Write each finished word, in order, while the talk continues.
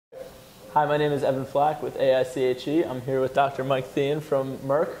Hi, my name is Evan Flack with AIChE. I'm here with Dr. Mike Thien from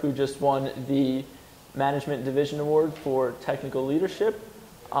Merck, who just won the Management Division Award for Technical Leadership.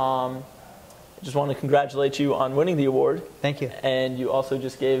 I just want to congratulate you on winning the award. Thank you. And you also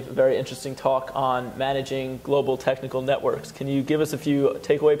just gave a very interesting talk on managing global technical networks. Can you give us a few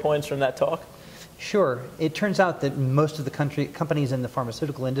takeaway points from that talk? Sure. It turns out that most of the companies in the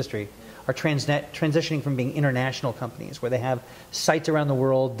pharmaceutical industry are transitioning from being international companies, where they have sites around the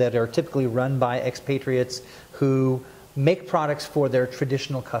world that are typically run by expatriates who make products for their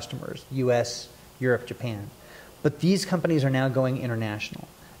traditional customers, US, Europe, Japan. But these companies are now going international.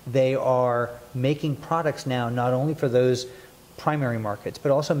 They are making products now not only for those primary markets,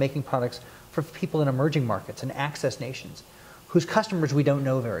 but also making products for people in emerging markets and access nations, whose customers we don't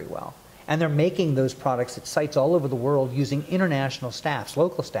know very well. And they're making those products at sites all over the world using international staffs,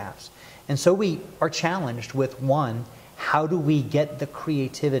 local staffs. And so we are challenged with, one, how do we get the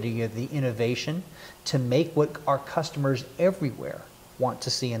creativity of the innovation to make what our customers everywhere want to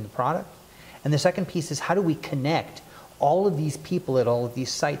see in the product? And the second piece is, how do we connect all of these people at all of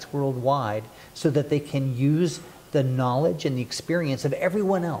these sites worldwide so that they can use the knowledge and the experience of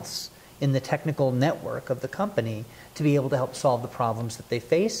everyone else in the technical network of the company to be able to help solve the problems that they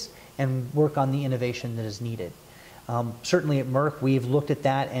face and work on the innovation that is needed. Certainly at Merck, we've looked at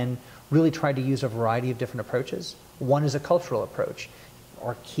that and really tried to use a variety of different approaches. One is a cultural approach.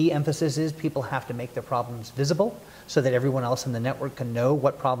 Our key emphasis is people have to make their problems visible so that everyone else in the network can know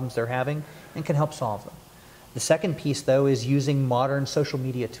what problems they're having and can help solve them. The second piece, though, is using modern social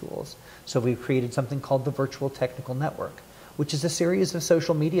media tools. So we've created something called the Virtual Technical Network, which is a series of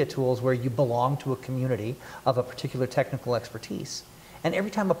social media tools where you belong to a community of a particular technical expertise. And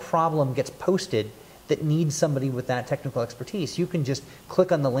every time a problem gets posted that needs somebody with that technical expertise, you can just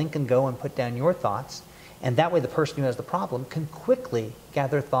click on the link and go and put down your thoughts. And that way the person who has the problem can quickly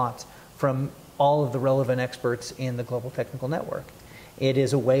gather thoughts from all of the relevant experts in the global technical network. It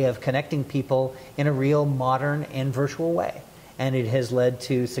is a way of connecting people in a real modern and virtual way. And it has led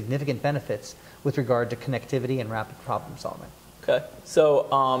to significant benefits with regard to connectivity and rapid problem solving. Okay,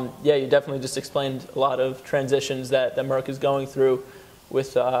 so yeah, you definitely just explained a lot of transitions that Merck is going through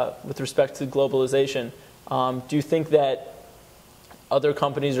with respect to globalization. Do you think that other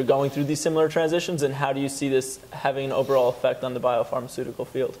companies are going through these similar transitions, and how do you see this having an overall effect on the biopharmaceutical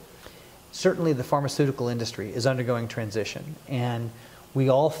field? Certainly the pharmaceutical industry is undergoing transition, and we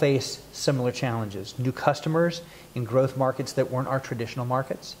all face similar challenges. New customers in growth markets that weren't our traditional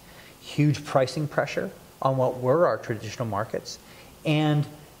markets, huge pricing pressure on what were our traditional markets, and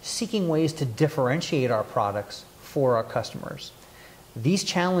seeking ways to differentiate our products for our customers. These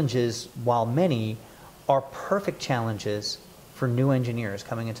challenges, while many, are perfect challenges for new engineers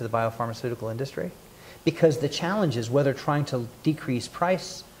coming into the biopharmaceutical industry, because the challenges, whether trying to decrease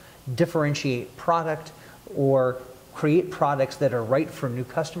price, differentiate product, or create products that are right for new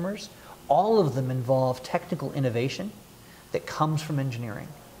customers, all of them involve technical innovation that comes from engineering.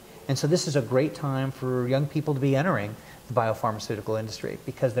 And so this is a great time for young people to be entering the biopharmaceutical industry,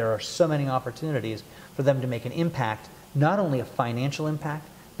 because there are so many opportunities for them to make an impact, not only a financial impact,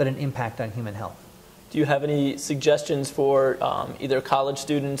 but an impact on human health. Do you have any suggestions for either college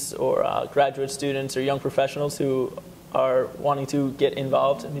students or graduate students or young professionals who are wanting to get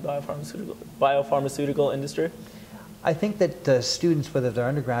involved in the biopharmaceutical industry? I think that the students, whether they're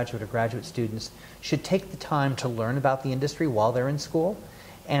undergraduate or graduate students, should take the time to learn about the industry while they're in school.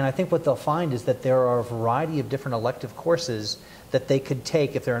 And I think what they'll find is that there are a variety of different elective courses that they could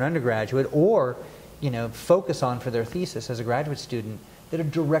take if they're an undergraduate, or focus on for their thesis as a graduate student, that are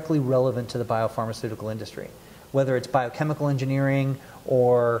directly relevant to the biopharmaceutical industry. Whether it's biochemical engineering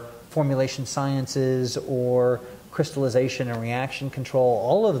or formulation sciences or crystallization and reaction control,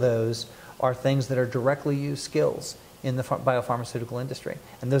 all of those are things that are directly used skills in the biopharmaceutical industry.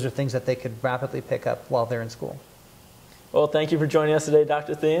 And those are things that they could rapidly pick up while they're in school. Well, thank you for joining us today,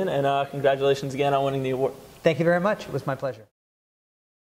 Dr. Thien, and congratulations again on winning the award. Thank you very much. It was my pleasure.